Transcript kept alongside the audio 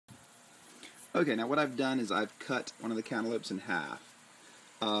Okay, now what I've done is I've cut one of the cantaloupes in half.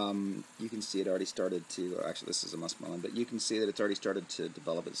 You can see it already started to, actually this is a muskmelon, but you can see that it's already started to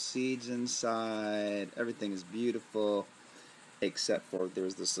develop its seeds inside. Everything is beautiful, except for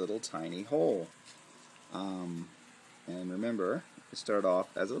there's this little tiny hole. And remember, it started off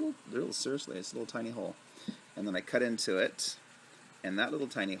as a little, seriously, it's a little tiny hole. And then I cut into it, and that little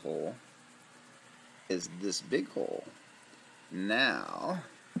tiny hole is this big hole. Now,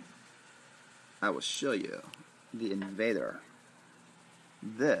 I will show you the invader.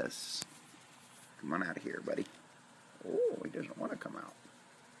 This, come on out of here, buddy. Oh, he doesn't want to come out.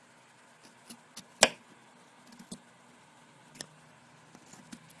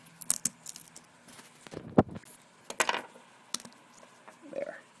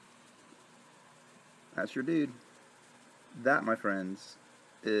 There. That's your dude. That, my friends,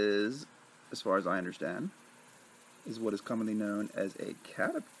 is, as far as I understand, is what is commonly known as a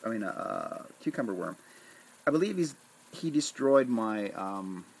cucumber worm. I believe he destroyed my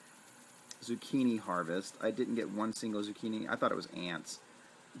zucchini harvest. I didn't get one single zucchini. I thought it was ants,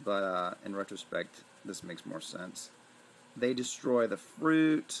 but in retrospect, this makes more sense. They destroy the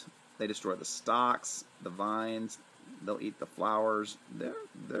fruit. They destroy the stalks, the vines. They'll eat the flowers. They're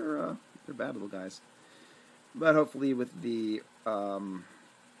bad little guys. But hopefully, with the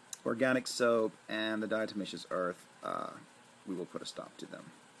organic soap and the diatomaceous earth, we will put a stop to them.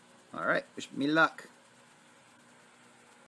 All right, wish me luck.